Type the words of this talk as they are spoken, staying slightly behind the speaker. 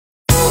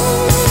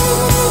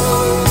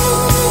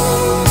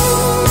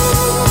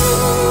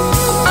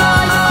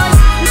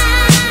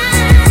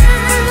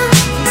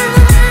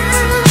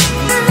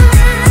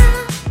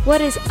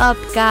is up,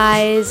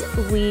 guys?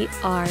 We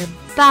are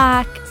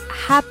back.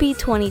 Happy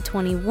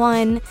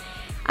 2021.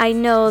 I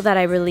know that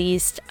I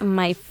released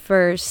my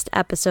first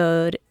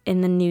episode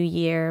in the new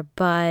year,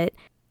 but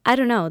I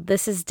don't know.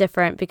 This is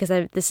different because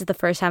this is the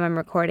first time I'm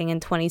recording in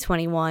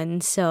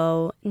 2021.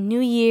 So, new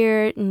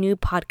year, new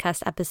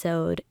podcast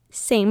episode,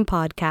 same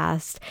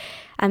podcast.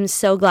 I'm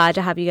so glad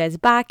to have you guys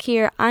back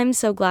here. I'm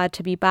so glad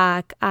to be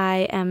back.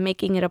 I am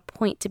making it a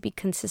point to be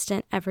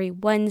consistent every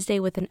Wednesday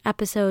with an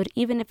episode,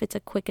 even if it's a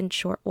quick and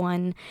short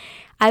one.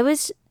 I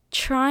was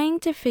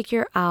trying to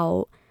figure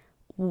out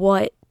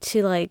what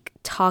to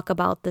talk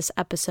about this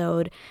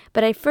episode,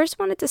 but I first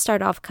wanted to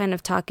start off kind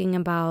of talking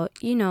about,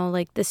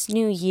 this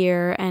new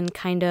year and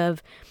kind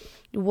of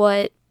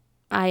what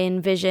I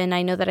envision.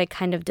 I know that I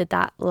kind of did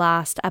that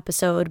last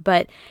episode,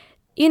 but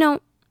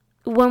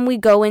when we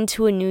go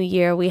into a new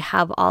year, we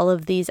have all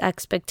of these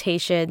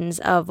expectations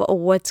of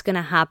what's going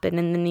to happen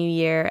in the new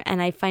year,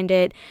 and I find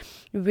it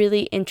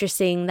really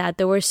interesting that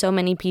there were so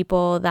many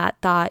people that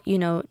thought,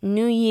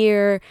 new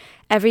year,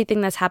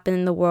 everything that's happened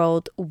in the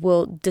world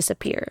will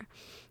disappear.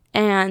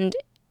 And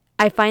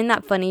I find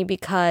that funny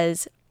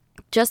because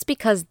just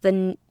because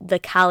the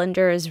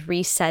calendar is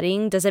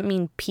resetting doesn't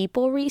mean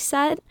people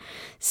reset.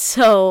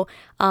 So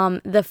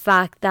the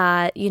fact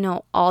that,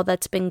 all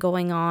that's been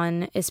going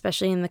on,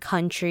 especially in the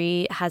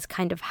country, has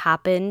kind of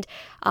happened.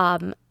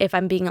 If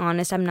I'm being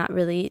honest, I'm not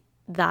really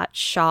that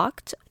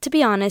shocked. To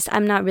be honest,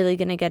 I'm not really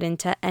going to get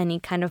into any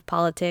kind of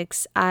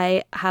politics.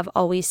 I have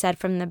always said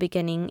from the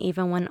beginning,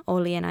 even when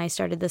Oli and I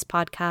started this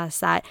podcast,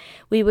 that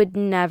we would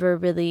never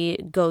really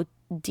go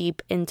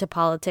deep into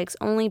politics,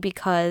 only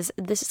because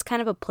this is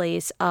kind of a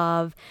place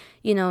of,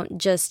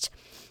 just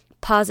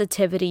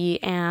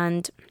positivity,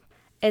 and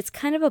it's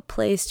kind of a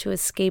place to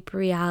escape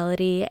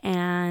reality.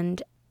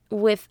 And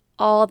with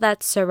all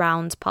that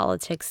surrounds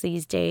politics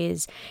these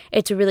days,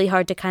 it's really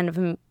hard to kind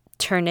of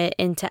turn it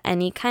into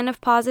any kind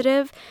of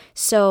positive.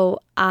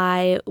 So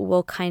I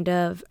will kind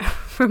of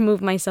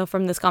remove myself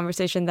from this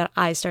conversation that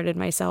I started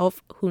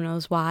myself. Who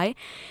knows why?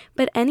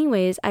 But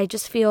anyways, I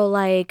just feel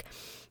like,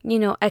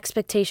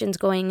 expectations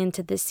going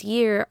into this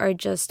year are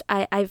just,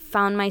 I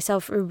found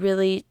myself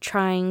really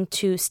trying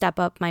to step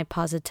up my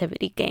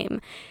positivity game,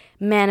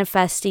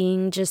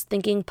 manifesting, just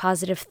thinking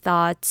positive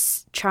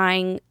thoughts,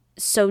 trying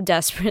so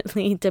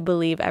desperately to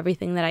believe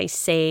everything that I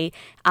say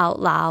out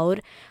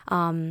loud,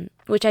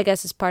 which I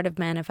guess is part of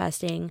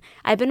manifesting.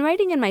 I've been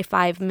writing in my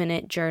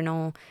 5-minute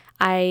journal.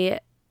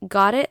 I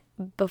got it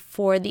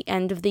before the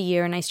end of the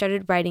year, and I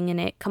started writing in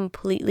it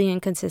completely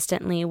and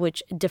consistently,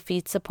 which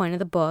defeats the point of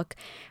the book.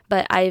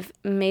 But I've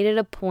made it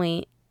a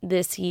point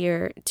this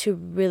year to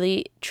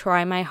really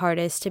try my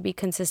hardest to be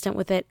consistent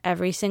with it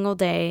every single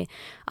day.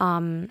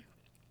 So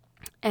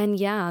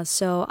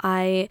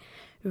I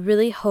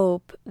really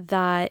hope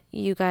that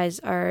you guys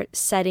are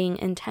setting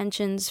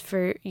intentions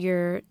for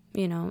your,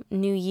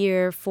 new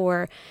year,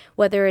 for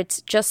whether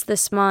it's just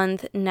this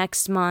month,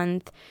 next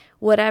month,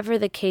 whatever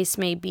the case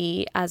may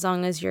be, as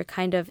long as you're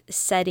kind of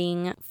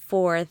setting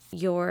forth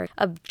your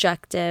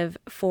objective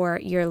for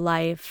your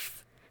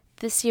life.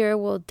 This year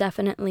will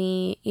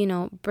definitely,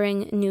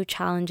 bring new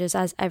challenges,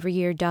 as every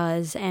year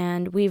does.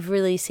 And we've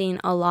really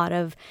seen a lot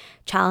of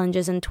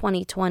challenges in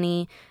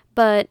 2020.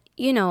 But,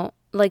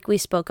 like we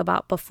spoke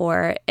about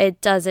before,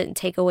 it doesn't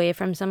take away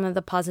from some of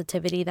the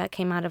positivity that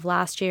came out of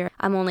last year.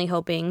 I'm only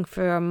hoping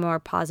for a more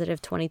positive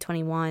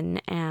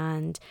 2021,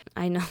 and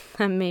I know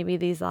that maybe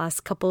these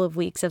last couple of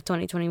weeks of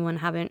 2021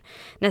 haven't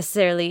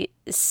necessarily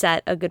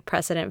set a good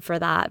precedent for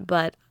that,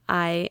 but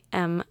I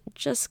am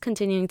just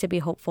continuing to be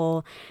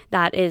hopeful.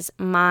 That is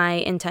my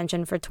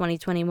intention for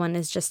 2021,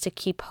 is just to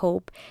keep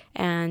hope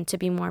and to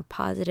be more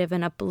positive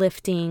and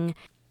uplifting.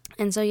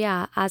 And so,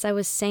 as I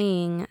was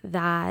saying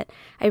that,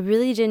 I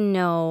really didn't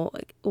know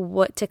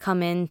what to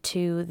come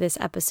into this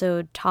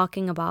episode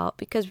talking about,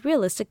 because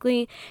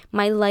realistically,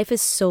 my life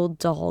is so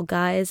dull,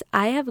 guys.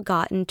 I have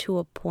gotten to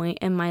a point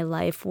in my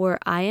life where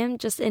I am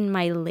just in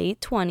my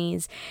late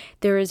 20s.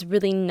 There is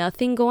really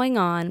nothing going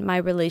on. My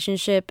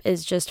relationship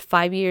is just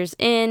 5 years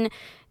in,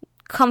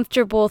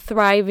 comfortable,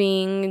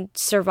 thriving,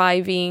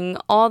 surviving,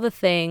 all the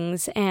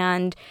things.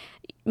 And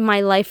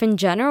my life in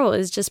general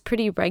is just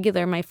pretty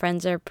regular. My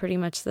friends are pretty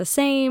much the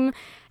same.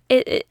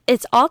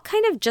 It's all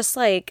kind of just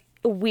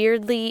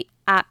weirdly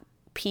at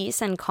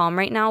peace and calm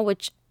right now,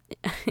 which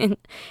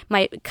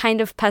my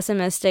kind of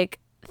pessimistic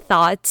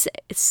thoughts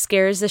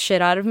scares the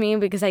shit out of me,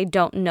 because I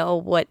don't know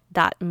what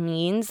that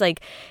means.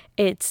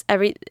 Is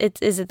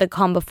it the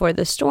calm before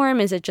the storm?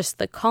 Is it just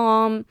the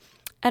calm?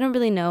 I don't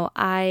really know.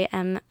 I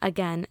am,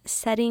 again,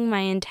 setting my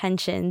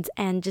intentions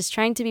and just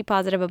trying to be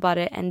positive about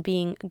it, and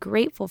being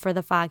grateful for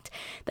the fact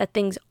that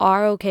things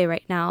are okay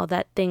right now,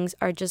 that things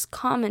are just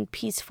calm and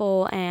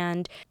peaceful,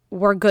 and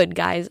we're good,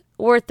 guys.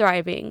 We're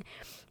thriving.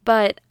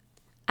 But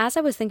as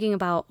I was thinking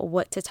about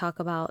what to talk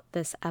about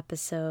this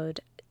episode,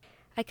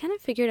 I kind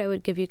of figured I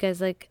would give you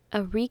guys a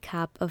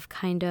recap of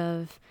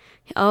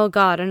oh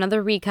God,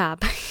 another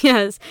recap.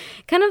 Yes.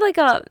 Kind of like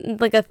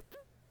a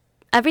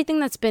everything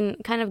that's been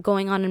kind of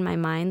going on in my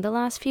mind the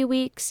last few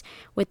weeks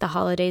with the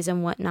holidays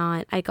and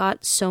whatnot, I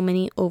got so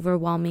many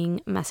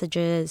overwhelming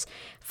messages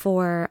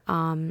for,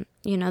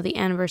 the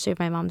anniversary of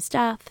my mom's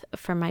death,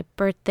 for my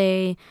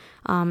birthday,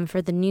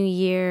 for the new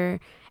year.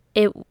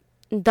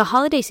 The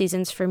holiday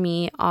seasons for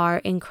me are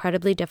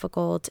incredibly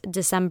difficult.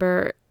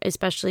 December,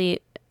 especially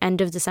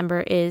end of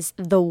December, is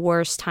the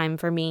worst time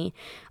for me.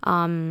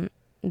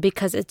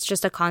 Because it's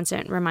just a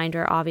constant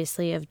reminder,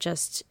 obviously, of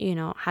just,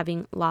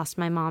 having lost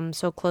my mom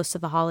so close to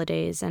the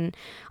holidays. And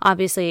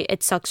obviously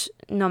it sucks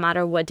no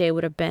matter what day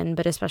would have been,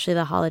 but especially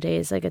the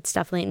holidays, like it's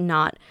definitely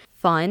not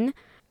fun.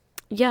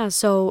 Yeah,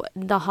 so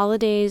the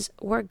holidays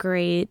were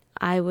great.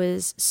 I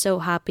was so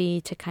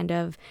happy to kind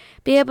of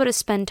be able to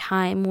spend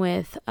time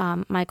with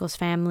Michael's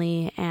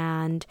family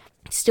and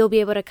still be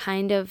able to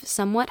kind of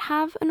somewhat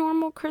have a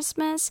normal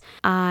Christmas.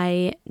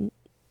 I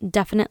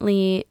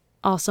definitely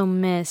also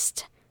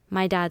missed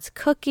my dad's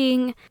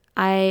cooking.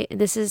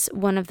 This is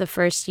one of the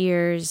first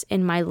years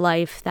in my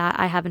life that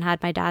I haven't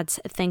had my dad's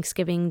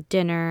Thanksgiving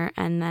dinner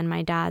and then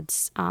my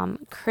dad's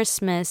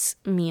Christmas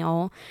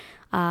meal.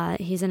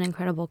 He's an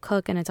incredible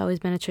cook, and it's always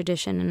been a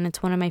tradition, and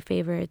it's one of my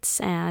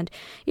favorites. And,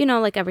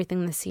 like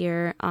everything this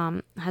year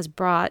has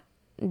brought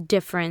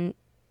different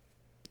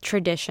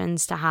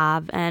traditions to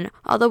have. And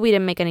although we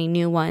didn't make any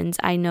new ones,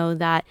 I know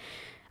that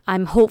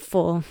I'm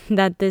hopeful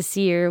that this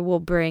year will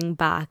bring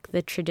back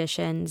the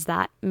traditions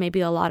that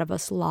maybe a lot of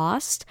us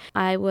lost.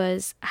 I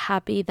was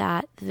happy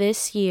that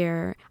this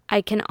year,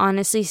 I can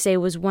honestly say,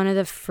 was one of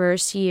the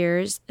first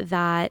years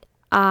that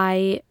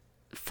I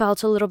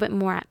felt a little bit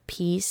more at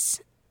peace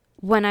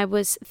when I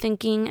was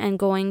thinking and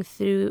going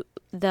through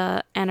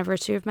the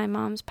anniversary of my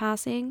mom's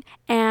passing.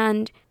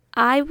 And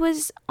I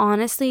was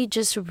honestly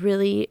just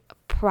really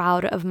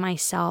proud of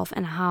myself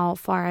and how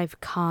far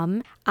I've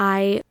come.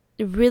 I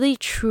really,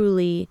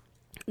 truly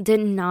did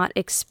not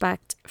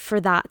expect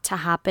for that to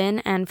happen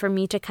and for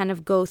me to kind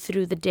of go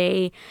through the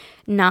day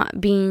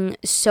not being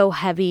so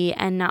heavy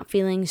and not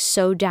feeling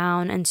so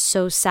down and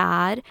so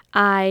sad.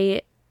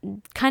 I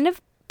kind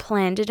of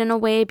planned it in a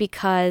way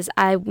because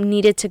I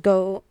needed to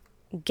go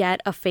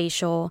get a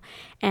facial,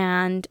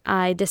 and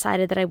I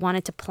decided that I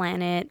wanted to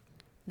plan it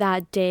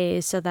that day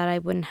so that I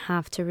wouldn't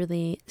have to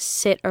really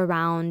sit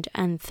around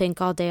and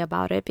think all day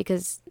about it,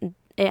 because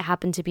it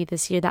happened to be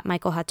this year that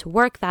Michael had to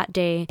work that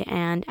day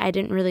and I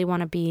didn't really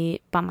want to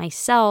be by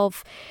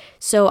myself.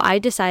 So I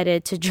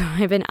decided to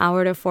drive an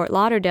hour to Fort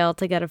Lauderdale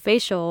to get a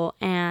facial,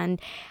 and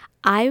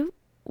I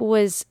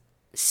was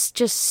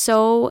just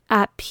so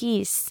at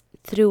peace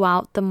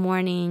throughout the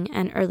morning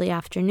and early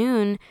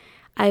afternoon.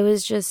 I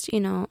was just,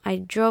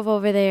 I drove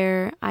over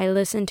there. I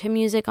listened to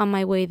music on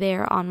my way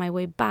there. On my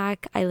way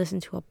back, I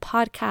listened to a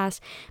podcast.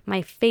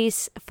 My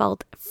face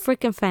felt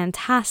freaking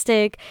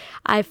fantastic.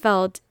 I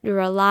felt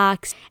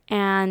relaxed.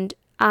 And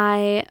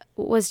I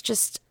was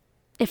just,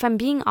 if I'm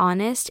being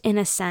honest, in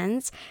a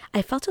sense,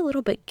 I felt a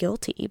little bit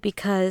guilty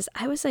because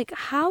I was like,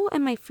 how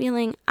am I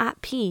feeling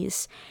at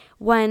peace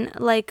when,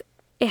 like,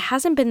 it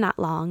hasn't been that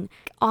long?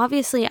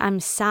 Obviously,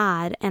 I'm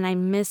sad and I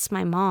miss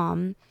my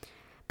mom.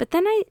 But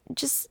then I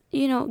just,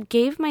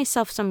 gave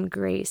myself some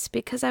grace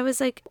because I was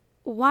like,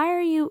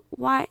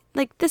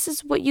 this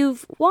is what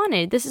you've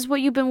wanted. This is what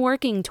you've been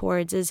working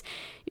towards, is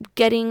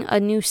getting a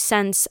new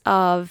sense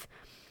of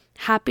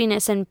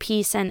happiness and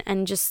peace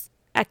and just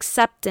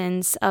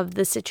acceptance of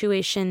the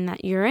situation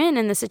that you're in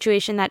and the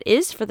situation that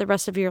is for the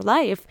rest of your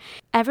life.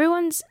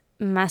 Everyone's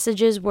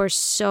messages were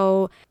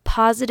so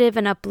positive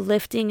and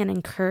uplifting and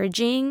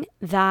encouraging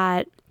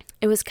that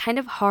it was kind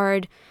of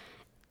hard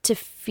to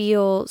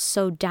feel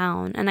so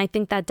down. And I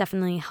think that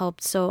definitely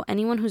helped. So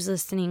anyone who's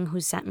listening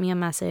who sent me a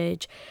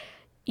message,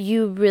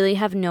 you really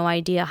have no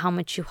idea how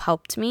much you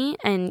helped me,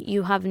 and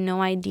you have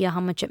no idea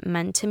how much it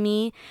meant to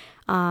me.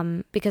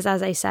 Because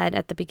as I said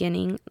at the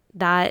beginning,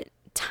 that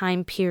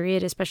time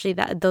period, especially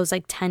those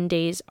like 10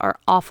 days, are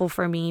awful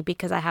for me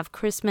because I have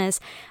Christmas,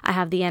 I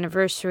have the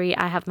anniversary,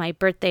 I have my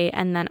birthday,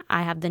 and then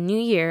I have the new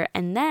year,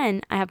 and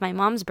then I have my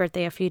mom's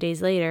birthday a few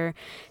days later.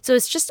 So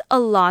it's just a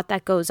lot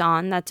that goes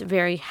on that's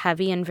very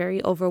heavy and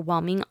very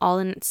overwhelming, all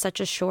in such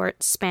a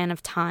short span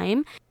of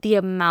time. The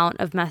amount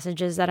of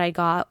messages that I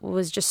got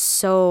was just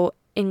so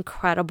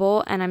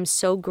incredible, and I'm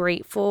so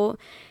grateful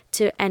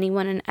to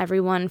anyone and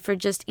everyone for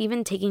just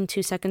even taking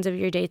 2 seconds of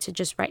your day to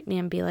just write me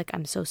and be like,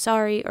 I'm so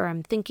sorry, or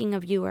I'm thinking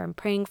of you, or I'm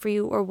praying for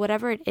you, or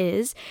whatever it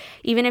is.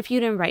 Even if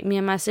you didn't write me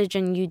a message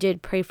and you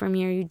did pray for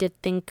me or you did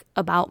think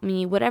about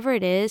me, whatever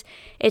it is,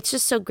 it's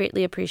just so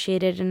greatly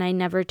appreciated. And I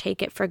never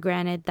take it for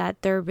granted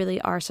that there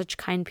really are such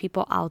kind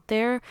people out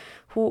there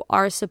who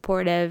are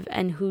supportive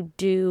and who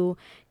do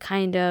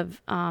kind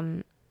of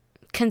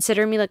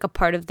consider me like a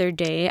part of their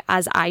day,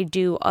 as I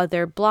do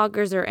other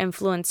bloggers or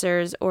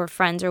influencers or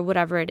friends or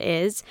whatever it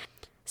is.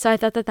 So I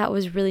thought that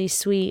was really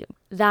sweet.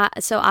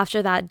 So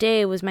after that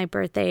day was my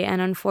birthday, and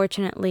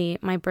unfortunately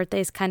my birthday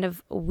is kind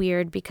of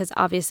weird because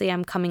obviously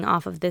I'm coming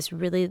off of this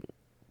really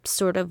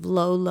sort of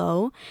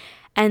low,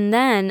 and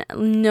then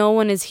no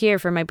one is here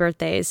for my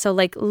birthday. So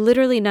like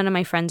literally none of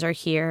my friends are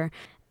here.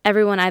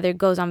 everyone either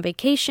goes on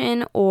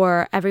vacation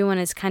or everyone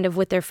is kind of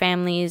with their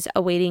families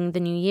awaiting the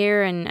new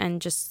year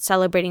and just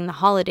celebrating the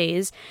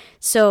holidays.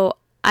 So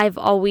I've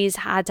always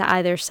had to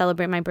either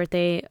celebrate my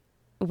birthday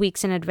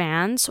weeks in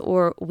advance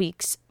or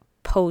weeks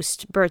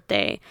post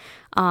birthday.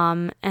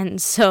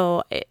 And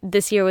so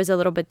this year was a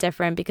little bit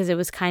different because it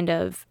was kind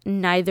of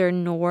neither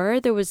nor.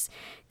 There was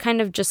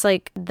kind of just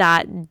like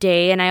that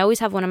day. And I always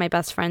have one of my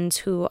best friends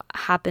who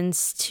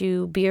happens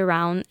to be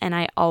around,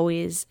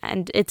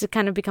 and it's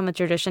kind of become a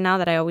tradition now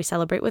that I always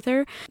celebrate with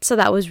her. So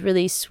that was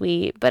really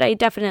sweet. But I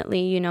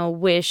definitely,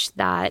 wish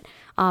that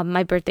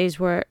my birthdays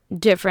were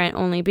different,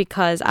 only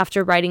because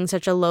after riding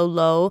such a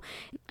low,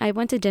 I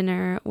went to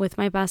dinner with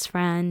my best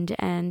friend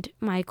and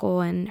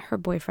Michael and her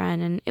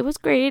boyfriend, and it was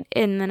great.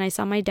 And then I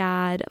saw my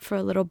dad for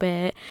a little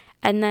bit.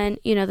 And then,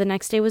 the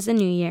next day was the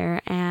new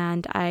year,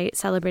 and I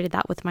celebrated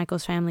that with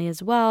Michael's family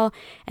as well.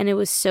 And it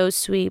was so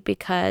sweet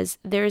because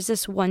there's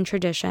this one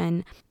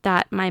tradition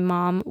that my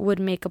mom would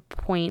make a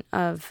point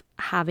of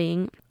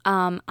having.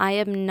 I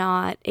am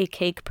not a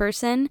cake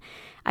person.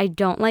 I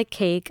don't like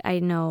cake. I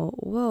know,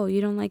 whoa,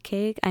 you don't like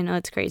cake? I know,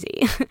 it's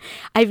crazy.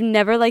 I've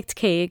never liked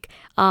cake.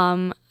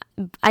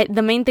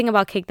 The main thing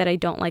about cake that I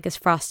don't like is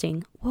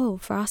frosting. Whoa,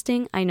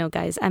 frosting? I know,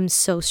 guys, I'm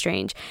so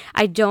strange.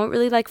 I don't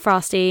really like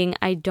frosting.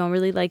 I don't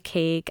really like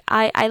cake.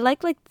 I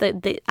like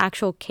the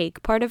actual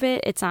cake part of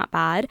it. It's not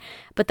bad,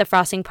 but the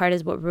frosting part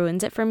is what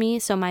ruins it for me.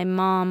 So my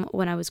mom,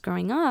 when I was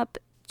growing up,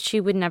 she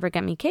would never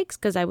get me cakes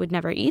because I would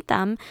never eat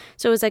them.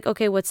 So it was like,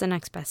 okay, what's the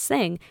next best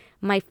thing?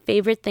 My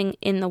favorite thing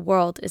in the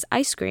world is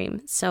ice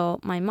cream. So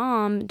my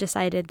mom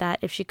decided that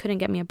if she couldn't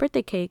get me a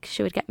birthday cake,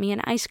 she would get me an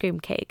ice cream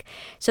cake.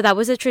 So that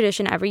was a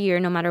tradition every year,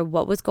 no matter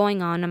what was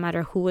going on, no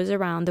matter who was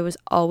around, there was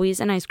always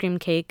an ice cream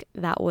cake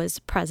that was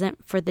present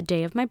for the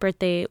day of my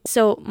birthday.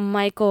 So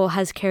Michael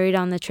has carried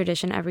on the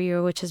tradition every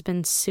year, which has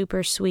been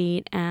super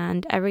sweet.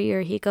 And every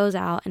year he goes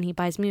out and he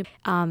buys me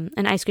an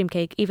ice cream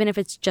cake, even if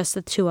it's just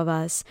the two of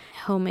us.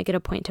 He'll make it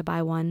a point to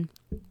buy one.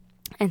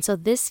 And so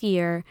this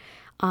year,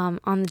 on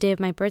the day of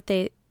my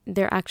birthday,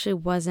 there actually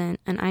wasn't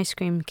an ice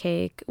cream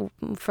cake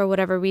for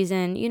whatever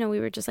reason. We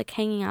were just like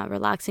hanging out,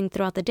 relaxing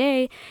throughout the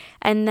day.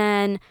 And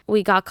then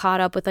we got caught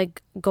up with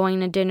like going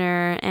to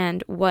dinner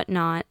and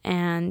whatnot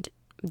and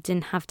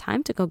didn't have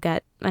time to go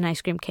get an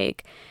ice cream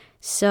cake.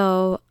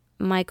 So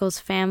Michael's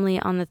family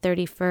on the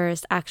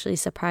 31st actually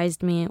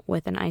surprised me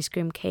with an ice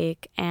cream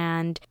cake,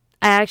 and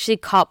I actually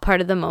caught part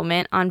of the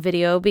moment on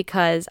video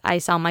because I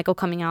saw Michael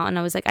coming out and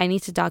I was like, I need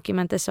to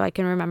document this so I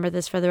can remember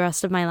this for the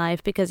rest of my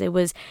life, because it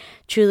was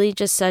truly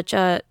just such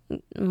a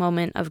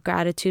moment of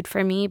gratitude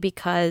for me,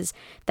 because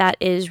that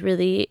is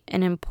really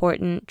an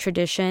important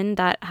tradition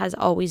that has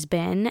always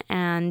been.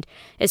 And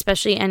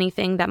especially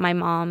anything that my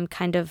mom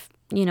kind of,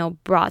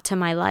 brought to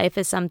my life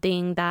is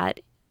something that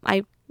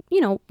I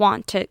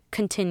want to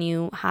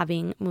continue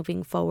having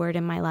moving forward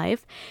in my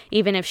life.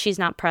 Even if she's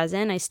not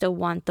present, I still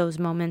want those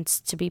moments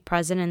to be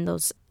present and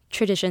those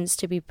traditions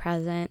to be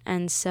present.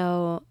 And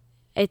so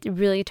it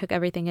really took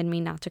everything in me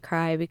not to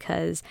cry,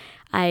 because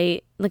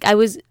I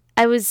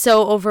was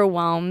so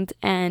overwhelmed,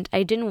 and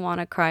I didn't want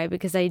to cry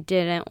because I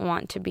didn't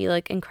want to be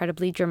like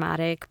incredibly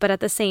dramatic. But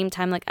at the same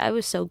time, like, I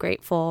was so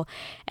grateful,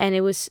 and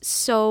it was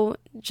so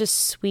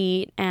just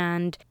sweet.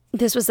 And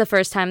this was the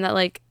first time that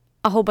like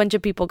a whole bunch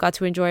of people got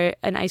to enjoy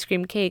an ice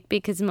cream cake,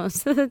 because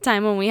most of the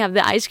time when we have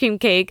the ice cream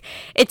cake,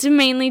 it's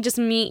mainly just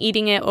me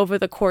eating it over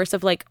the course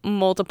of like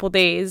multiple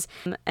days.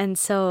 And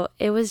so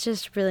it was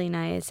just really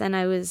nice, and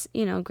I was,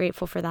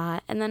 grateful for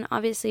that. And then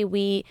obviously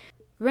we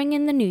ring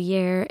in the new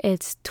year.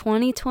 It's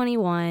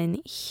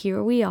 2021.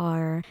 Here we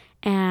are.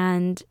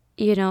 And,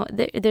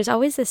 there's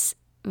always this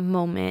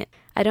moment.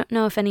 I don't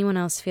know if anyone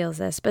else feels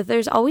this, but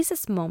there's always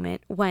this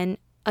moment when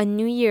a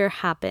new year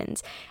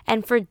happens,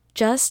 and for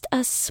just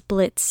a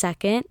split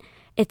second,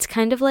 it's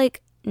kind of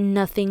like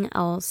nothing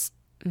else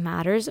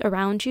matters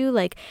around you.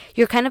 Like,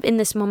 you're kind of in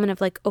this moment of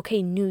like,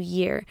 okay, new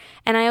year.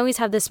 And I always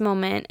have this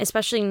moment,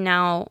 especially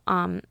now,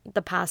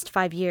 the past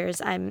 5 years,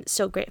 I'm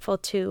so grateful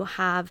to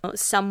have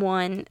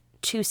someone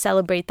to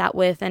celebrate that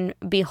with and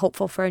be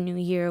hopeful for a new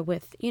year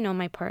with,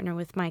 my partner,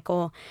 with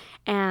Michael.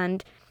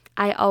 And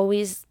I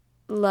always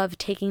love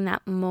taking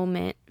that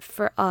moment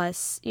for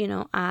us,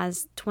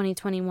 as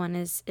 2021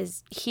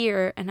 is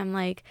here, and I'm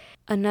like,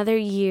 another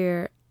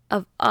year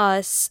of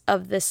us,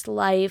 of this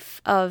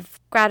life, of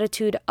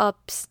gratitude,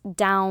 ups,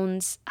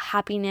 downs,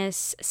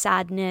 happiness,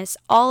 sadness,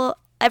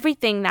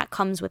 everything that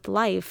comes with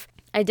life.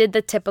 I did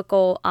the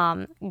typical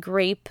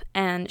grape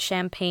and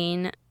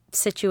champagne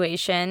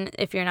situation.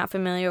 If you're not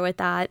familiar with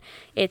that,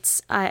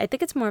 it's I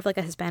think it's more of like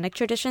a Hispanic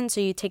tradition.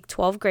 So you take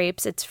 12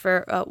 grapes, it's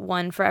for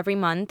one for every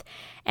month,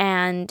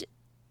 and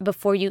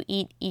before you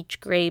eat each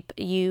grape,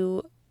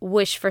 you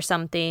wish for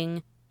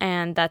something,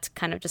 and that's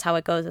kind of just how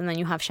it goes. And then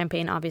you have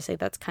champagne, obviously.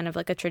 That's kind of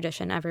like a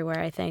tradition everywhere,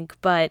 I think.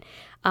 But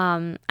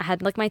I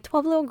had like my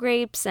 12 little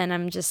grapes, and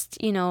I'm just,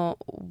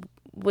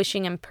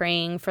 wishing and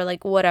praying for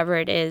like whatever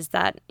it is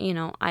that,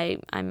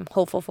 I'm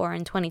hopeful for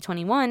in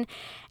 2021.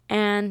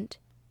 And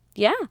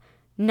yeah,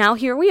 now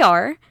here we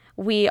are.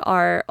 We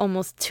are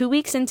almost 2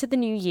 weeks into the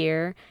new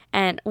year,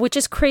 and which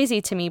is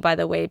crazy to me, by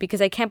the way,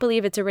 because I can't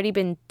believe it's already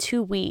been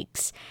 2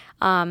 weeks.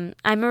 I'm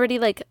already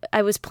like,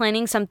 I was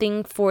planning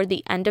something for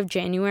the end of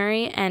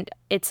January, and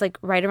it's like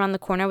right around the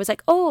corner. I was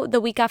like, oh,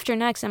 the week after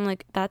next. I'm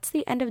like, that's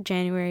the end of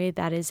January.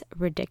 That is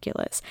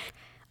ridiculous.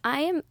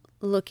 I am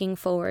looking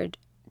forward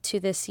to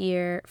this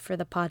year for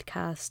the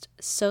podcast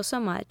so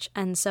much,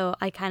 and so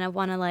I kind of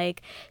want to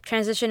like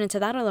transition into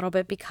that a little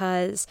bit,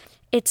 because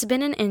it's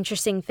been an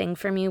interesting thing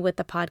for me with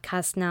the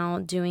podcast now,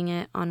 doing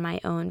it on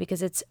my own,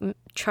 because it's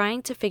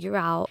trying to figure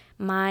out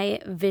my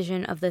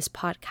vision of this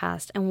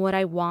podcast and what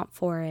I want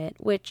for it,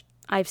 which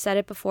I've said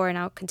it before and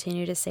I'll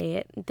continue to say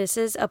it. This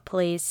is a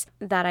place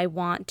that I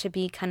want to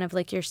be kind of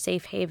like your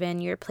safe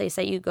haven, your place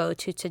that you go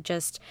to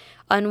just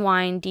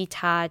unwind,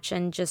 detach,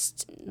 and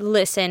just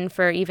listen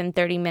for even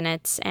 30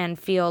 minutes and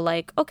feel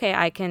like, okay,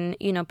 I can,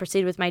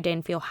 proceed with my day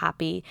and feel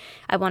happy.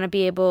 I want to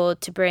be able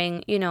to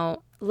bring,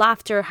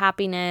 laughter,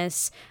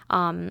 happiness,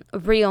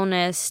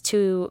 realness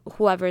to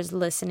whoever's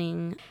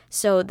listening.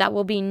 So that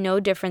will be no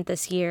different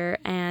this year.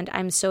 And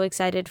I'm so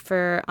excited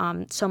for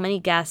so many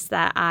guests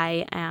that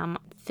I am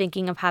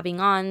thinking of having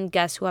on,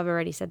 guests who have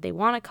already said they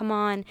want to come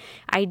on,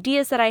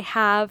 ideas that I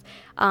have,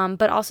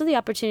 but also the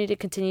opportunity to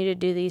continue to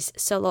do these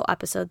solo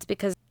episodes,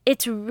 because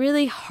it's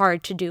really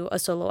hard to do a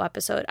solo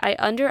episode. I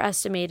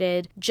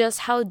underestimated just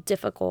how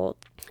difficult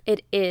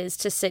it is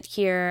to sit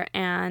here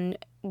and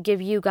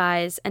give you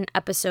guys an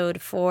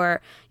episode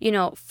for,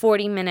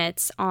 40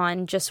 minutes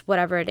on just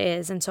whatever it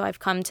is. And so I've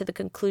come to the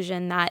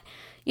conclusion that,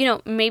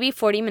 maybe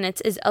 40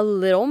 minutes is a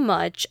little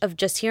much of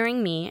just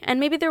hearing me. And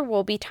maybe there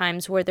will be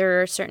times where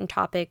there are certain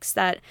topics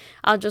that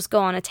I'll just go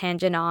on a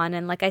tangent on.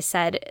 And like I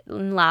said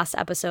in last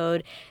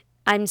episode,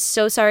 I'm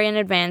so sorry in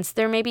advance.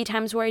 There may be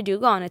times where I do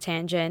go on a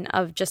tangent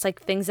of just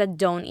like things that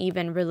don't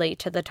even relate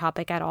to the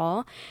topic at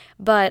all.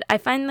 But I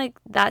find like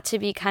that to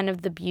be kind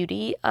of the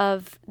beauty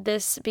of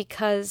this,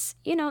 because,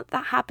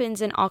 that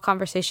happens in all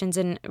conversations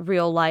in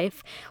real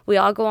life. We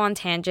all go on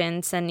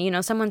tangents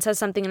and, someone says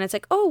something and it's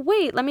like, oh,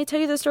 wait, let me tell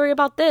you the story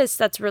about this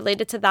that's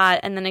related to that.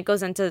 And then it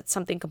goes into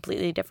something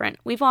completely different.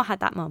 We've all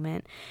had that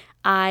moment.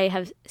 I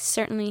have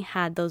certainly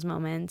had those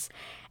moments.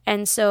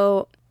 And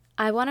so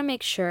I want to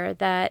make sure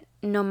that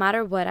no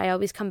matter what, I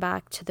always come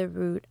back to the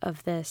root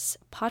of this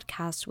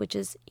podcast, which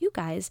is you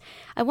guys.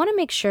 I want to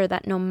make sure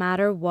that no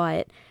matter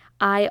what,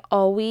 I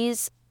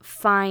always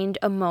find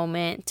a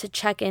moment to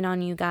check in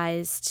on you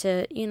guys,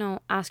 to,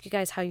 ask you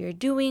guys how you're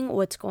doing,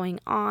 what's going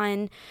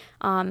on.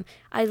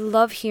 I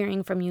love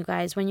hearing from you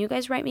guys. When you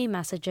guys write me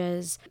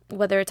messages,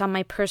 whether it's on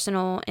my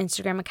personal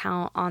Instagram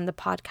account, on the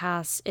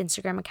podcast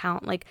Instagram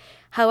account, like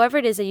however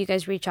it is that you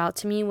guys reach out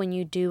to me, when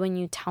you do and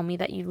you tell me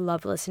that you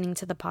love listening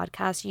to the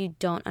podcast, you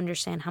don't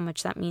understand how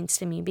much that means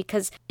to me,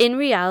 because in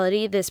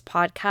reality, this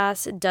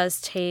podcast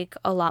does take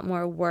a lot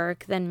more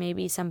work than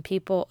maybe some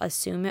people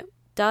assume it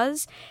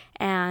does.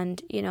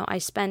 And, I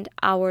spend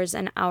hours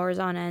and hours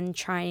on end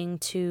trying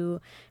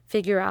to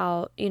figure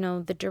out,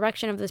 the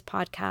direction of this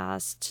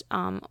podcast,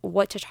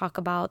 what to talk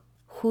about,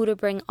 who to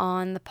bring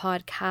on the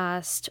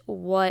podcast,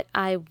 what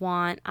I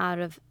want out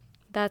of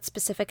that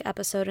specific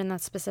episode and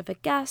that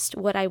specific guest,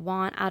 what I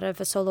want out of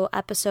a solo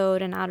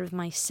episode and out of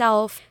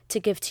myself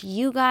to give to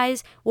you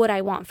guys, what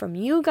I want from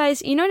you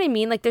guys. You know what I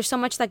mean? Like there's so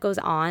much that goes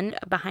on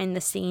behind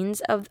the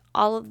scenes of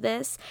all of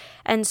this.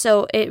 And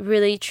so it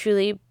really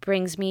truly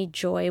brings me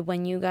joy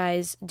when you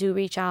guys do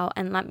reach out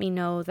and let me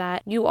know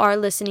that you are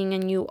listening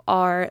and you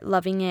are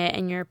loving it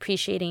and you're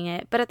appreciating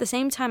it. But at the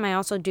same time, I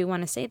also do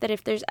want to say that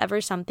if there's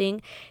ever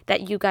something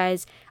that you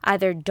guys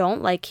either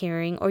don't like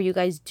hearing or you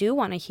guys do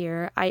want to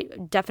hear, I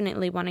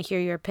definitely want to hear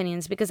your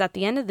opinions, because at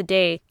the end of the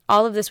day,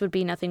 all of this would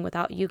be nothing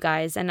without you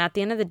guys. And at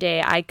the end of the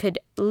day, I could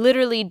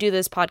literally do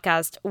this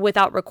podcast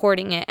without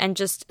recording it and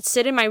just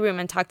sit in my room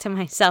and talk to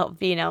myself,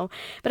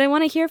 but I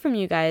want to hear from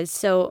you guys.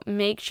 So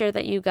make sure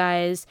that you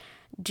guys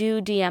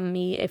do DM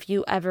me if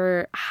you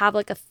ever have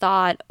like a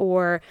thought,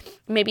 or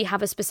maybe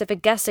have a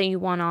specific guest that you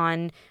want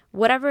on,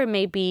 whatever it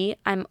may be.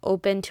 I'm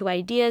open to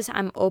ideas.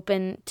 I'm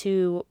open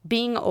to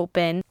being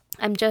open.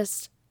 I'm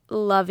just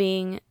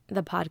loving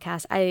the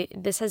podcast.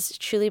 This has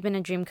truly been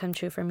a dream come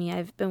true for me.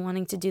 I've been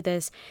wanting to do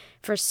this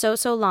for so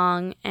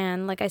long,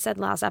 and like I said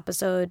last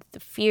episode, the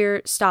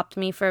fear stopped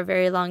me for a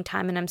very long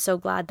time, and I'm so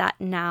glad that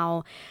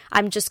now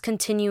I'm just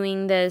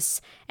continuing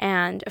this.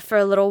 And for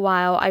a little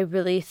while I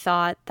really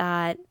thought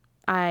that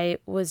I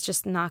was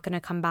just not going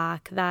to come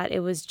back, that it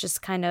was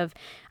just kind of,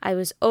 I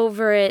was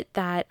over it,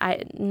 that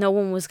no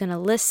one was going to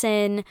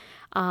listen.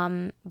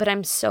 But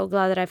I'm so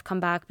glad that I've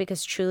come back,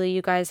 because truly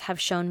you guys have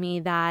shown me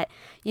that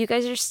you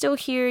guys are still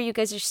here. You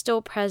guys are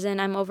still present.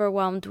 I'm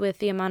overwhelmed with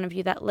the amount of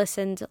you that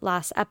listened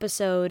last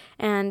episode,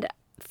 and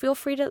feel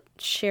free to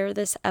share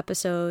this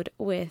episode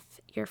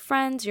with your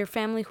friends, your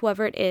family,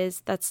 whoever it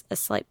is. That's a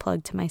slight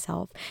plug to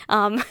myself.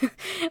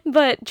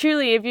 But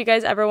truly, if you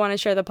guys ever want to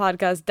share the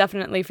podcast,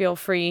 definitely feel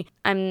free.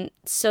 I'm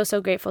so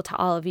grateful to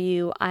all of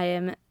you. I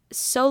am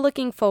so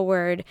looking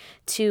forward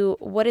to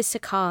what is to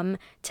come,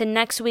 to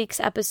next week's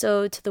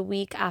episode, to the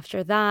week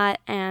after that,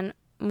 and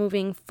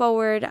moving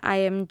forward. I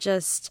am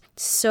just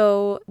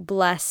so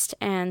blessed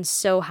and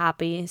so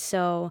happy.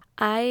 So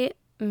I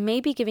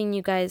may be giving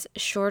you guys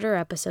shorter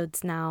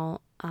episodes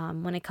now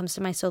when it comes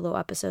to my solo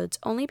episodes,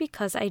 only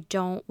because I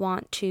don't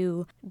want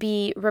to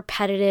be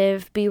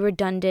repetitive, be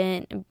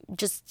redundant,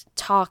 just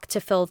talk to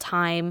fill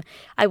time.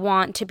 I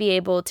want to be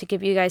able to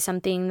give you guys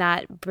something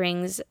that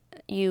brings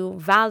you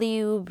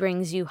value,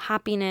 brings you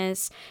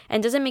happiness,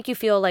 and doesn't make you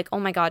feel like, oh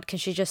my God, can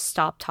she just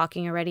stop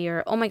talking already?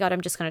 Or, oh my God,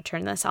 I'm just going to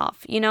turn this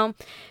off, you know?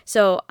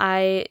 So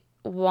I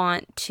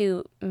want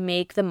to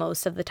make the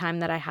most of the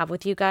time that I have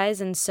with you guys.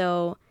 And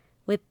so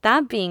with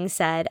that being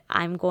said,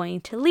 I'm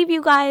going to leave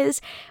you guys,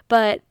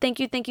 but thank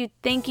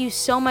you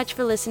so much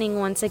for listening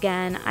once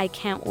again. I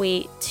can't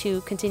wait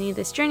to continue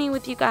this journey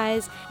with you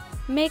guys.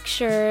 Make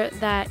sure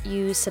that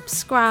you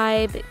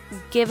subscribe,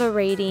 give a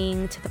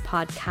rating to the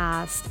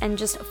podcast, and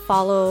just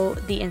follow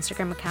the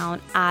Instagram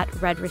account at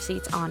Red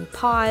Receipts on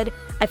Pod.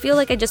 I feel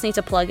like I just need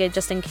to plug it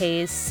just in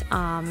case,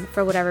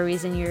 for whatever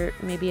reason, you're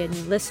maybe a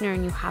new listener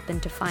and you happen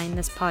to find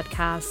this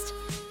podcast.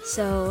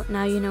 So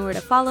now you know where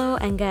to follow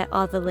and get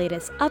all the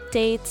latest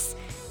updates.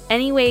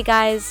 Anyway,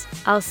 guys,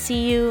 I'll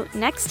see you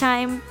next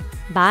time.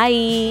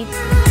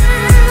 Bye.